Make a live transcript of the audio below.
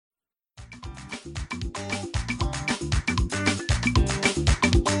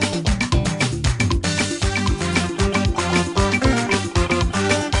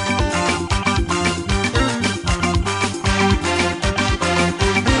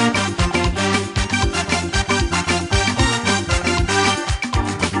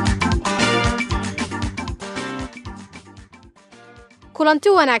kulanti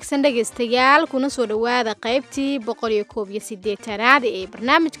wanaagsan dhageystayaal kuna soo dhawaada qaybtii 181aad ee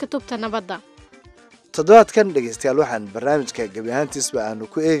barnaamijka tubta nabadda. toddobaadkan dhageystayaal waxaan barnaamijka gabi ahaantiisba aanu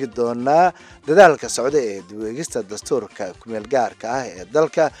ku eegi doonaa dadaalka socda ee dib u eegista dastuurka kumeel gaarka ah ee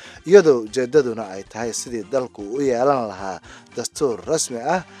dalka iyadoo ujeedaduna ay tahay sidii dalku u yeelan lahaa dastuur rasmi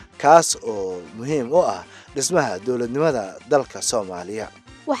ah kaas oo muhiim u ah dhismaha dowladnimada dalka Soomaaliya.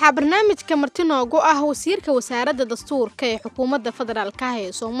 waxaa barnaamijka marti noogu ah wasiirka wasaaradda dastuurka ee xukuumadda federaalka ah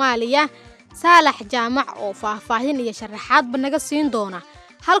ee Soomaaliya Saalax Jaamac oo faahfaahin iyo sharaxaadba naga siin doona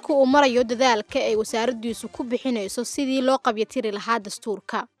halka uu marayo dadaalka ay wasaaraddiisu ku bixinayso sidii loo qabyatiri lahaa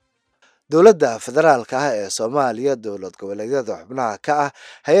dastuurka. dowladda federaalka ah ee Soomaaliya dowlad goboleedyada xubnaha ka ah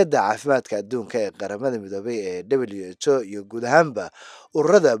hay'adda caafimaadka adduunka ee qaramada midoobay ee WHO iyo guud ahaanba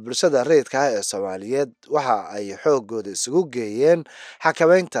ururada bulshada rayidka ah ee Soomaaliyeed waxa ay xoogooda isugu geeyeen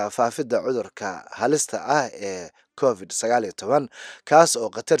xakameynta faafidda cudurka halista ah ee COVID-19 kaas oo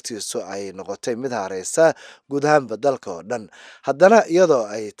qatartiisu ay noqotay mid hareysa guud ahaanba dalka oo dhan. haddana iyadoo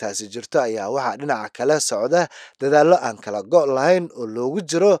ay taasi jirto ayaa waxaa dhinaca kale socda dadaallo aan kala go' lahayn oo loogu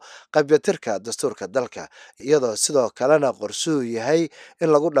jiro qabyatirka dastuurka dalka iyadoo sidoo kalena qorshuhu yahay in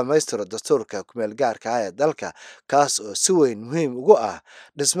lagu dhammaystiro dastuurka kumeel gaarka ah ee dalka kaas oo si weyn muhiim ugu ah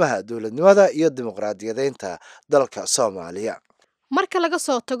dhismaha dowladnimada iyo dimuqraadiyadeynta dalka Soomaaliya. marka laga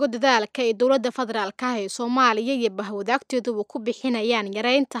soo tago dadaalka ay dowladda federaalka ah ee Soomaaliya iyo bahwadaagteedu ku bixinayaan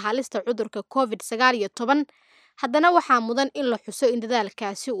yareynta halista cudurka COVID-19 haddana waxaa mudan in la xuso in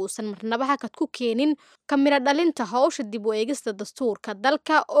dadaalkaasi uusan marnaba hakad ku keenin kamira dhalinta hawsha dib u eegista dastuurka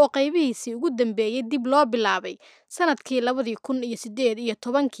dalka oo qaybihiisii ugu dambeeyay dib loo bilaabay sanadkii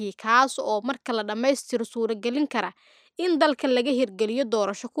 2018 kaas oo marka la dhammaystiro suuragelin kara in dalka laga hirgeliyo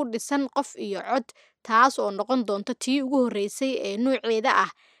doorasho ku dhisan qof iyo cod taas oo noqon doonta tii ugu horeysay ee nooceeda ah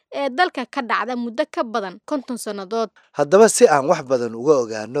ee dalka ka dhacda muddo ka badan 50 sanadood. haddaba si aan wax badan uga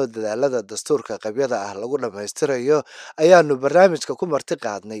ogaano dadaalada dastuurka qabyada ah lagu dhammaystirayo ayaanu barnaamijka ku marti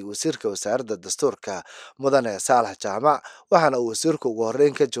qaadnay wasiirka wasaaradda dastuurka mudane Saalax Jaamac waxaana uu wasiirku ugu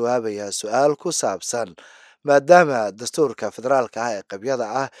horreyn ka jawaabayaa su'aal ku saabsan maadaama dastuurka federaalka ah ee qabyada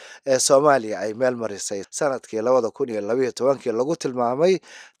ah ee Soomaaliya ay meel marisay sanadkii 2012 lagu tilmaamay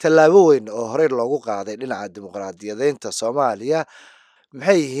tallaabo weyn oo horey loogu qaaday dhinaca dimuqraadiyadeynta Soomaaliya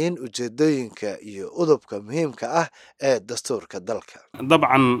maxay yihiin ujeedooyinka iyo udubka muhiimka ah ee dastuurka dalka.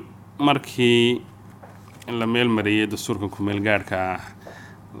 dabcan markii la meel mariyay dastuurka kumeel gaarka ah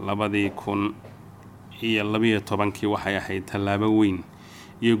 2012 waxay ahayd tallaabo weyn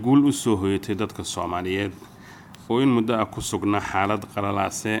iyo guul u soo hoyatay dadka Soomaaliyeed oo in muddo ah ku sugnaa xaalad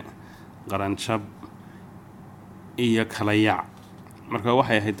qalalaase qaranjab iyo kala yaac marka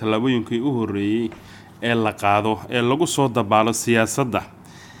waxay ahayd tallaabooyinkii u horeeyay ee la qaado ee lagu soo dabaalo siyaasadda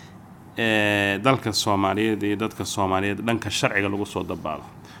dalka Soomaaliyeed iyo dadka Soomaaliyeed dhanka sharciga lagu soo dabaalo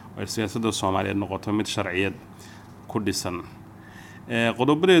oo siyaasadda Soomaaliyeed noqoto mid sharciyad ku dhisan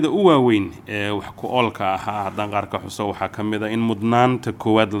qodobadeeda u waaweyn ee wax ku oolka ah haddaan qaar ka xuso waxaa ka mid ah in mudnaanta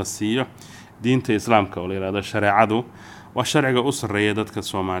koowaad la siiyo diinta islaamka oo la yiraahdo shareecadu waa sharciga u sarreeya dadka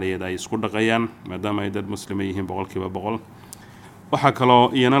Soomaaliyeed ay isku dhaqayaan maadaama ay dad muslimiin yihiin 100%. waxaa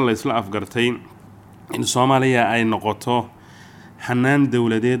kaloo iyana la isla afgartay in Soomaaliya ay noqoto xanaan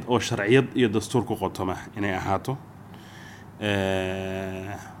dawladeed oo sharciyad iyo dastuur ku qotoma inay ahaato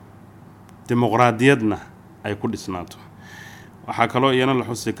dimuqraadiyadna ay ku dhisnaato. waxaa kaloo iyana la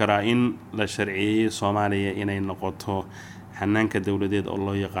xusi karaa in la sharciyeeyay Soomaaliya inay noqoto xanaanka dawladeed oo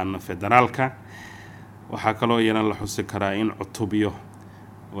loo yaqaan federaalka. waxaa kaloo iyana la xusi karaa in cutubyo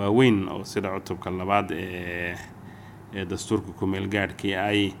waaweyn oo sida cutubka labaad ee dastuurka kumeel gaarkii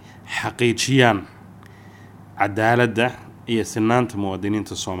ay xaqiijiyaan cadaaladda iyo sinaanta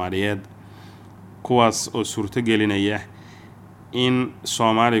muwaadiniinta Soomaaliyeed kuwaas oo suurto gelinaya in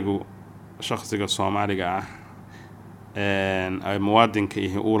Soomaaligu shakhsiga Soomaaliga ah ay muwaadinka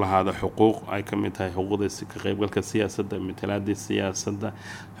uu lahaado xuquuq ay ka mid tahay xuquuqda ka qaybgalka siyaasadda matalaadda siyaasadda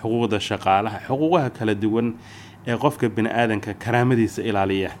xuquuqda shaqaalaha xuquuqaha kala duwan ee qofka bini'aadanka karaamadiisa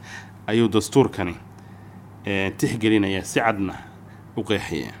ilaaliya ayuu dastuurkani tixgelinaya si cadna u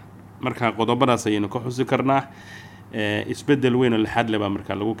qeexaya. marka qodobadaas ayaynu ka xusi karnaa isbedel weyn oo lixaad leh baa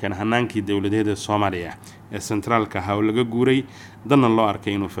marka lagu keenay hanaankii dawladeed Soomaaliya ee centraalka ah oo laga guuray dadna loo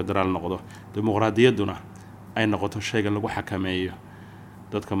arkay inuu federaal noqdo dimuqraadiyadduna ay noqoto shayga lagu xakameeyo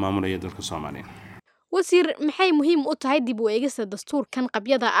dadka maamulaya dalka Soomaaliya. wasiir maxay muhiim u tahay dib u eegista dastuurkan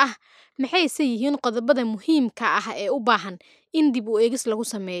qabyada ah maxayse yihiin qodobada muhiimka ah ee u baahan in dib u eegis lagu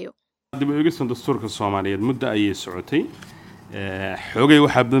sameeyo. dib u eegista dastuurka Soomaaliyeed muddo ayay socotay xoogay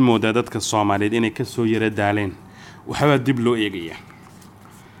waxa bad moodaa dadka Soomaaliyeed inay ka soo yara daaleen waxba dib loo eegaya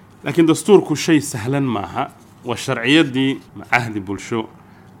laakiin dastuurku shay sahlan maaha وشرعيدي عهد بولشو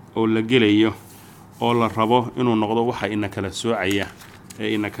oo la gelayo oo la rabo inuu noqdo waxa ina kala soocaya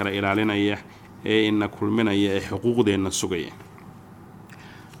ee ina kala ilaalinaya ee ina kulminaya ee xuquuqdeena sugaya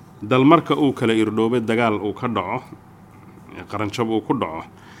dal marka uu kala irdhoobay dagaal uu ka dhaco qaranjab uu ku dhaco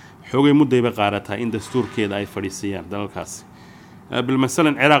xoogay mudayba qaarataa in dastuurkeeda ay fadhiisiyaan dalkaas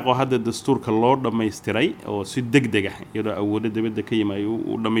بالمثلا عراق وهذا الدستور كله دميستري أو سد دقة يرى أول دبدة كيما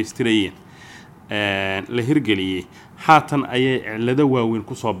ودميستريين لهرجلي حاتن أي لدوا وين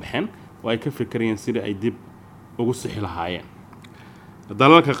كصبحن وأي كفكرين سير أي دب وقصح لهاين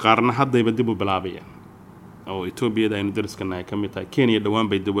ذلك قارن حد يبدأ بلابية أو إثيوبيا ده ندرس كنا كميتا كينيا دوام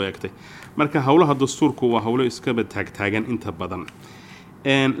بيدوا يكتي مركا هؤلاء الدستور كوا هؤلاء إسكاب تاجن أنت بدن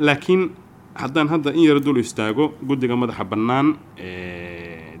لكن haddaan hadda in yar dul istaago guddiga madaxa bannaan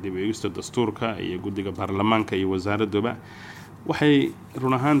dib u eegista dastuurka iyo guddiga baarlamaanka iyo wasaaradduba waxay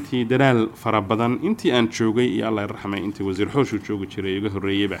run ahaantii dadaal fara badan intii aan joogay iyo Allah yarxamay intii wasiir xoosh uu joogi jiray iga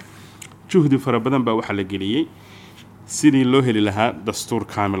horreeyayba juhdi fara badan baa waxa la geliyay sidii loo heli lahaa dastuur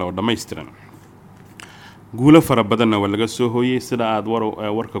kaamil oo dhammaystiran guulo fara badanna waa laga soo hooyay sida aad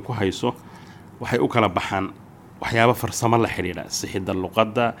warka ku hayso waxay u kala baxaan waxyaabo farsamo la xiriira sixidda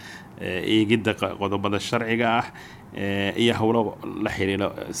luqadda eegidda qodobada sharciga ah iyo hawlo la xiriira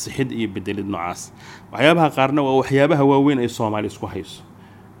sixid iyo bedelid noocaas waxyaabaha qaarna waa waxyaabaha waaweyn ay Soomaali isku hayso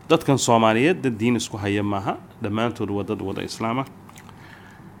dadkan Soomaaliyeed dad diin isku haya maaha dhamaantood wadad wada islaama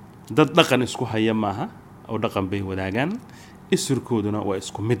dad dhaqan isku haya maaha oo dhaqan bay wadaagaan isirkooduna waa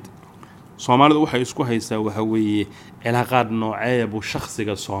isku mid Soomaalidu waxay isku haysaa waxa weeye cilaaqaad nooceeya buu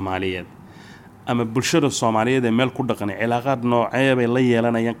shakhsiga Soomaaliyeed ama bulshada Soomaaliyeed ee meel ku dhaqan cilaaqaad nooceeya bay la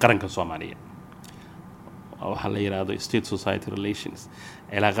yeelanayaan qaranka Soomaaliyeed waxa la yiraahdo state society relations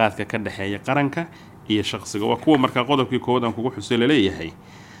cilaaqaadka ka dhaxeeya qaranka iyo shakhsiga waa kuwa marka qodobkii koowaad aan kugu xusay leeyahay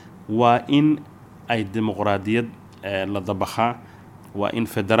waa in ay dimuqraadiyad la dabaqaa waa in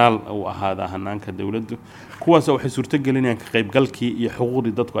federaal uu ahaada hanaanka dawladdu kuwaas waxay suurto gelinayaan ka qaybgalkii iyo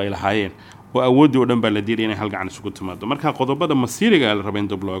xuquuqdii dadku ay lahaayeen oo awoodii oo dhan baa la diiray inay hal gacan isugu timaado marka qodobada masiiriga la rabo in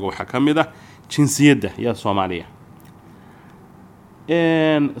dib looga waxa kamid ah jinsiyadda ya Soomaaliya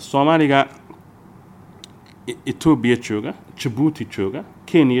Soomaaliga Ethiopia jooga Djibouti jooga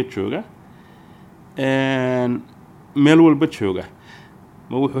Kenya jooga meel walba jooga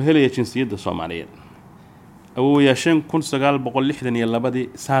ma wuxuu helaya jinsiyadda Soomaaliyeed awooyaasheen 1962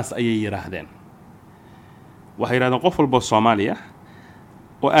 saas ayay yiraahdeen waxay yiraahdeen qof walba Soomaaliya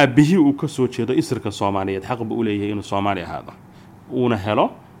oo aabihii uu ka soo jeedo isirka Soomaaliyeed xaq buu u leeyahay inuu Soomaali ahaado uuna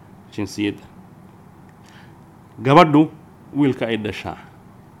helo jinsiyadda gabadhu wiilka ay dhashaa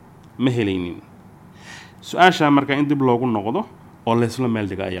ma helaynin su'aasha marka in dib loogu noqdo oo la isla meel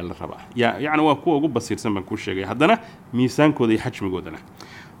dhiga ayaa la rabaa yaani waa kuwa ugu basiirsan baan ku sheegay haddana miisaankooda iyo xajmigoodana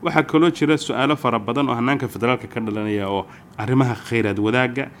waxa kaloo jira su'aalo fara badan oo hanaanka federaalka ka dhalanaya oo arrimaha kheyraad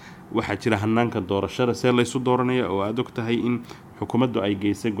wadaaga waxa jira hanaanka doorashada see la isu dooranaya oo aad ogtahay in xukuumaddu ay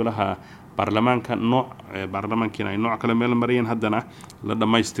geysay golaha baarlamaanka nooc baarlamaankiina ay nooc kale meel marayeen haddana la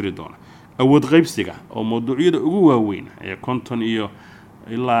dhammaystiri doono awood qaybsiga oo mawduucyada ugu waaweyn ee konton iyo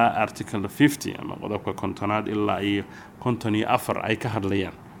ilaa article 50 ama qodobka kontonaad ilaa iyo konton iyo afar ay ka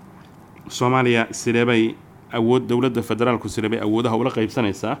hadlayaan Soomaaliya sideebay awood dawladda federaalku sideebay awoodaha ula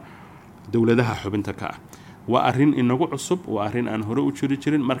qaybsanaysaa dawladaha xubinta ka ah waa arrin inagu cusub waa arrin aan hore u jiri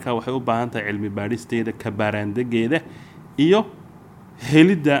jirin marka waxay u baahan tahay cilmi baadhisteeda ka baaraandegeeda iyo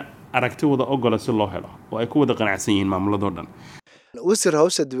helidda aragti wada ogol si loo helo oo ay ku wada qanacsan yihiin maamuladoo dhan wasiir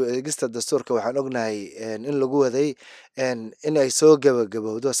hawsha dib u eegista dastuurka waxaan ognahay in lagu waday in ay soo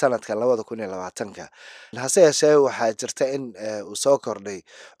gabagabowdo sanadka 2020 hase yeeshee waxaa jirta in uu soo kordhay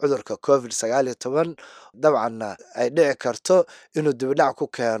cudurka COVID-19 dabcan ay dhici karto inuu dib u dhac ku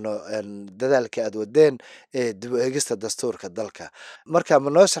keeno dadaalka aad wadeen ee dib u eegista dastuurka dalka marka ma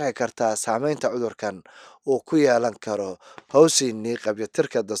noo sharxi kartaa saameynta cudurkan uu ku yeelan karo hawshiinii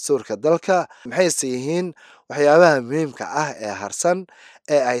qabyatirka dastuurka dalka maxayse yihiin waxyaabaha muhiimka ah ee harsan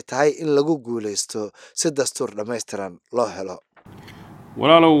ee ay tahay in lagu guuleysto si dastuur dhammaystiran loo helo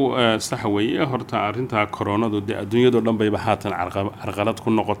walaalow sax weeye horta arrinta koronadu adduunyada dhan bayba haatan carqalad ku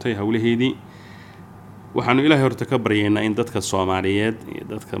noqotay hawlaheedii waxaanu ilaahay horta ka baryaynaa in dadka Soomaaliyeed iyo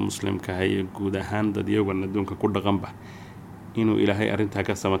dadka muslimka ah iyo guud ahaan dad iyaga adduunka ku dhaqanba inuu ilaahay arrinta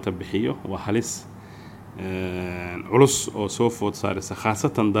ka samata bixiyo waa halis culus oo soo food saaraysa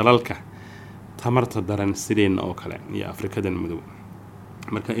khaasatan dalalka tamarta daran sideen oo kale iyo Afrikadan madow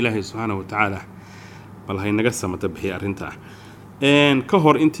marka ilaahay subhanahu wa ta'ala bal hay naga samata bixiyo arrinta ka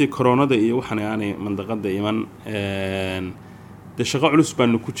hor intii koronada iyo waxaan aanay mandaqada iman shaqo culus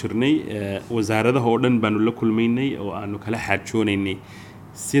baanu ku jirnay wasaaradaha oo dhan baanu la kulmaynay oo aanu kala xaajoonaynay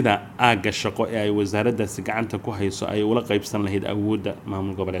sida aaga shaqo ee ay wasaaraddaasi gacanta ku hayso ay ula qaybsan lahayd awoodda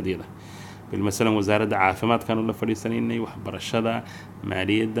maamul goboleedyada bilmasalan wasaaradda caafimaadkaanu la fadhiisanaynay waxbarashada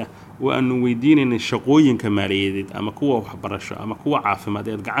maaliyadda oo aanu weydiinaynay shaqooyinka maaliyadeed ama kuwa waxbarasho ama kuwa caafimaad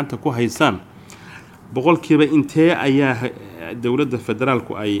ee gacanta ku haysaan boqolkiiba intee ayaa dowladda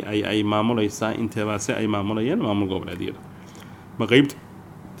federaalku ay maamulaysaa inteebaase ay maamulayaan maamul goboleedyada ma qaybta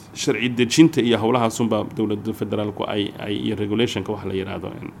sharci dejinta iyo howlahaasunbaa dowladda federaalku ay iyo regulationka wax la yidhaahdo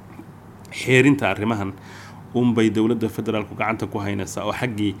xeerinta arrimahan unbay dowladda federaalku gacanta ku haynaysaa oo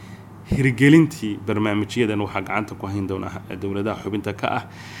xaggii hirgelintii barnaamijyadan waxaa gacanta ku hayn doona dowladaha xubinta ka ah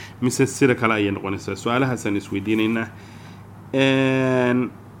mise sida kale ayay noqonaysaa su-aalahaasaan isweydiinaynaa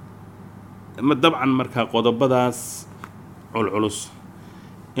dabcan markaa qodobadaas culculus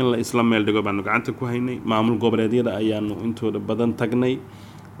in la isla meel dhigo baanu gacanta ku haynay maamul goboleedyada ayaanu intooda badan tagnay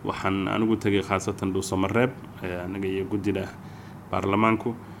waxaan anigu tegay khaasatan dhuusamareeb anaga iyo guddida baarlamaanku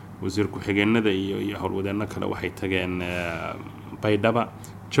wasiir ku-xigeenada iyo howlwadeenno kale waxay tageen baydhaba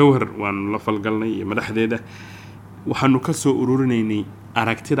jawhar waanu la falgalnay iyo madaxdeeda waxaanu ka soo ururinaynay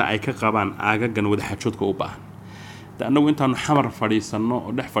aragtida ay ka qabaan aagagan wadaxaajoodka u baahan annagu intaanu xamar fadhiisanno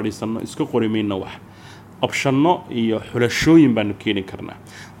oo dhex fadhiisanno iska qori mayno wax opshanno iyo xulashooyin baanu keeni karnaa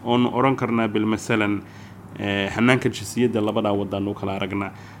oonu odhan karnaa bilmasalan hanaanka jinsiyadda labadaa wadaanu kala aragnaa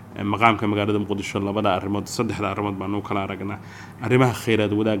maqaamka magaalada muqdisho labadaa arrimood saddexda arrimood baanu kala aragnaa arrimaha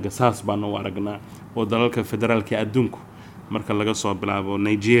khayraad wadaagga saas baanu u aragnaa oo dalalka federaalka adduunku marka laga soo bilaabo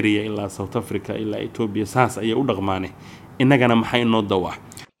Nigeria ilaa South Africa ilaa Ethiopia saas ayay u dhaqmaane innagana maxay noo dawaa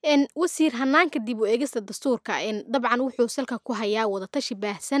wasiir hanaanka dib u eegista dastuurka dabcan wuxuu salka ku hayaa wada tashi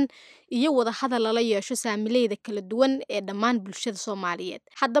baahsan iyo wada hadal la yeesho saamileyda kala duwan ee dhammaan bulshada Soomaaliyeed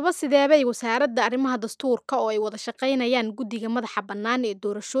haddaba sideebay wasaaradda arrimaha dastuurka oo ay wada shaqeynayaan guddiga madaxa bannaan ee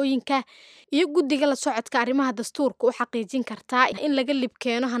doorashooyinka iyo guddiga la socodka arrimaha dastuurka u xaqiijin kartaa in laga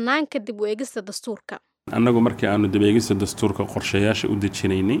libkeeno hanaanka dib u eegista dastuurka annagu markii aanu dib u eegista dastuurka qorshayaasha u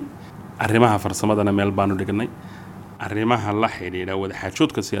dejinaynay arrimaha farsamadana meel baanu dhignay arrimaha la xidhiidha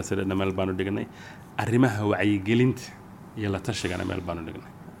wadaxaajoodka siyaasadeedna meel baanu dhignay arrimaha wacyigelinta iyo la tashigana meel baanu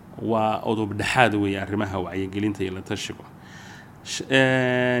dhignay waa udub dhaxaad weeye arrimaha wacyigelinta iyo la tashiga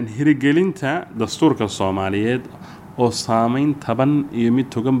hirgelinta dastuurka Soomaaliyeed oo saameyn taban iyo mid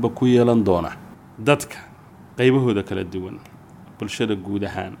toganba ku yeelan doona dadka qaybahooda kala duwan bulshada guud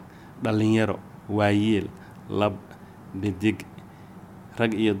ahaan dhalinyaro waayeel lab bidig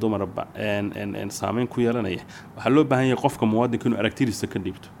rag iyo dumarba saameyn ku yeelanaya waxa loo baahan yahay qofka muwaadinka inuu aragtidiisa ka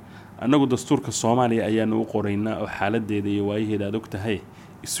dhibto annagu dastuurka Soomaaliya ayaanu u qoraynaa oo xaaladeeda iyo waayaheeda aad ogtahay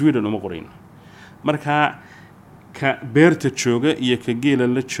Sweden uma qorayno marka ka beerta jooga iyo ka geela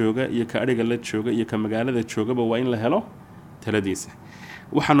la jooga iyo ka ariga la jooga iyo ka magaalada joogaba waa in la helo taladiisa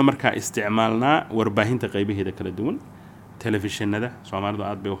waxaanu markaa isticmaalnaa warbaahinta qaybaheeda kala duwan telefishinada Soomaalidu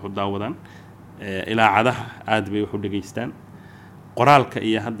aad bay wax u daawadaan ilaacadaha aad bay wax u dhageystaan qoraalka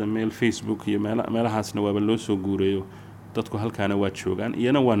iyo hadda meel Facebook iyo meelahaasna waaba loo soo guureeyo dadku halkaana waa joogaan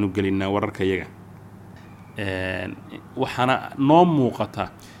iyana waanu gelinaa wararka iyaga waxaana noo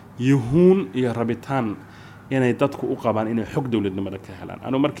muuqata yuhuun iyo rabitaan inay dadku u qabaan inay xog dawladnimada ka helaan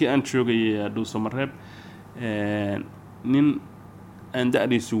anu markii aan joogay dhuusamareeb nin aan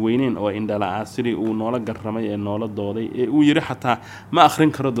da'diisu weyneyn oo indhala asiri uu noola garramay ee noola dooday ee uu yiri xataa ma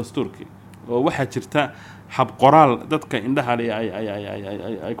akhrin karo dastuurkii oo waxa jirta hab qoraal dadka indhaha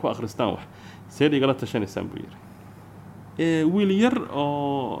ay ku akhristaan wax seed igala tashanaysan buu yiri wiil yar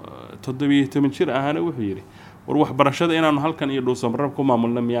oo 17 jir ahana wuxuu yiri war waxbarashada inaanu halkan iyo dhuusamareeb ku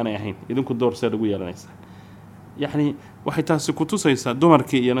maamulna miyaanay ahayn idinku doorseed ugu yeelanaysaa يعني waxay taasi ku tusaysaa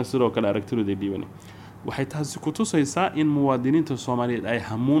dumarkii iyana sidoo kale aragtidooda diiban waxay taasi ku tusaysaa in muwaadiniinta Soomaaliyeed ay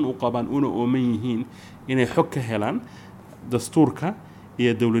hamuun u qabaan una ooman yihiin inay xog ka helaan dastuurka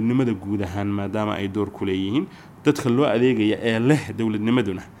iyo dawladnimada guud ahaan maadaama ay door ku leeyihiin dadka loo adeegaya ee leh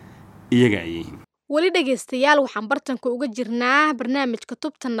dawladnimaduna iyaga ay yihiin wali dhageystayaal waxaan bartanka uga jirnaa barnaamijka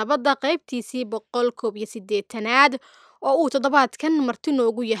tubta nabadda qaybtiisii 181aad oo uu toddobaadkan marti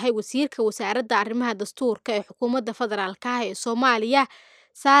noogu yahay wasiirka wasaaradda arrimaha dastuurka ee xukuumadda federaalka ah ee Soomaaliya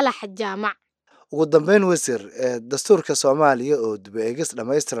Saalax Jaamac ugu dambeyn wasiir dastuurka Soomaaliya oo dib u eegis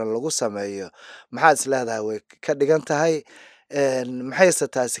dhameystiran lagu sameeyo maxaad isleedahay way ka dhigan tahay maxayse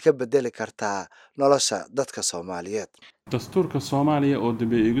taasi ka bedeli kartaa nolosha dadka Soomaaliyeed dastuurka Soomaaliya oo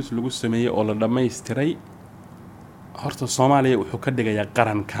dib u eegis lagu sameeyay oo la dhameystiray horta Soomaaliya wuxuu ka dhigayaa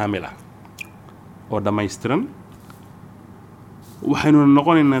qaran kaamil ah oo dhameystiran waxaynu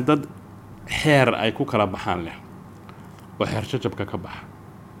noqonaynaa dad xeer ay ku kala baxaan leh oo xeer jajabka ka baxa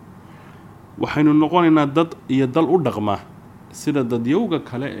waxaynu noqonaynaa dad iyo dal u dhaqma sida dadyowga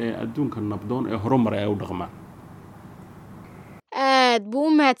kale ee adduunka nabdoon ee horumar ay u dhaqmaan aad buu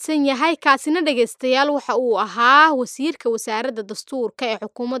u mahadsan yahay. Kaasina dhageystayaal waxa uu ahaa wasiirka wasaaradda dastuurka ee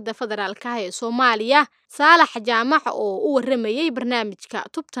xukuumadda federaalka ah ee Soomaaliya, Saalax Jaamac oo u waramayay barnaamijka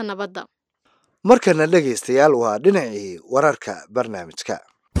Tubta Nabadda. markana dhegaystayaal waa dhinacii wararka barnaamijka.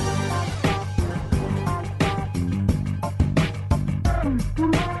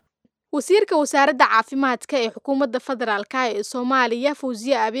 wasiirka wasaaradda caafimaadka ee xukuumadda federaalka ah ee Soomaaliya,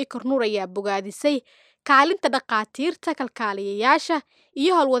 Fawziya Abiykar Nuur, ayaa bogaadisay kaalinta dhaqaatiirta, kalkaaliyayaasha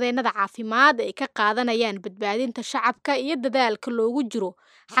iyo howlwadeennada caafimaad ay ka qaadanayaan badbaadinta shacabka iyo dadaalka loogu jiro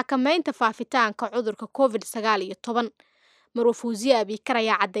xakamaynta faafitaanka cudurka COVID-19. Marwo Fawziya Abiykar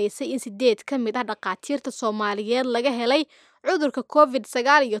ayaa caddaysay in 8 ka mid ah dhaqaatiirta Soomaaliyeed laga helay cudurka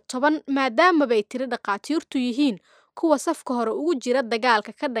COVID-19 maadaama ay tiri dhaqaatiirtu yihiin kuwa safka hore ugu jira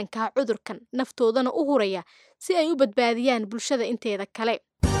dagaalka ka dhanka ah cudurkan, naftoodana u huraya si ay u badbaadiyaan bulshada inteeda kale.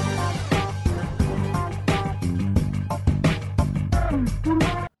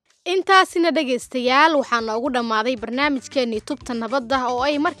 intaasina dhagaystayaal waxaa noogu dhammaaday barnaamijkeennii Tubta Nabadda oo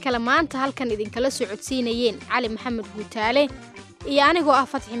ay mar kale maanta halkan idinkala soo codsiinayeen Cali Maxamed Guutaale iyo anigoo ah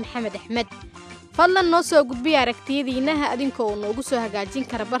Fatxi Maxamed Axmed. fadlan noo soo gudbiya aragtiyadiina adinka oo noogu soo hagaajin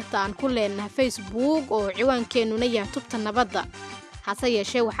kara barta aan ku leenahay Facebook oo ciwaankeenuna yahay Tubta Nabadda. hase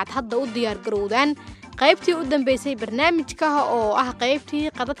yeeshee waxaad hadda u diyaar garowdaan qaybtii u dambeysay barnaamijka oo ah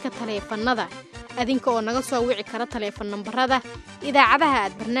qaybtii qadadka taleefannada, adinka oo naga soo wici kara taleefan nambarada idaacadaha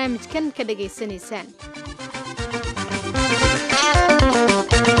aad barnaamijkan ka dhageysanaysaan.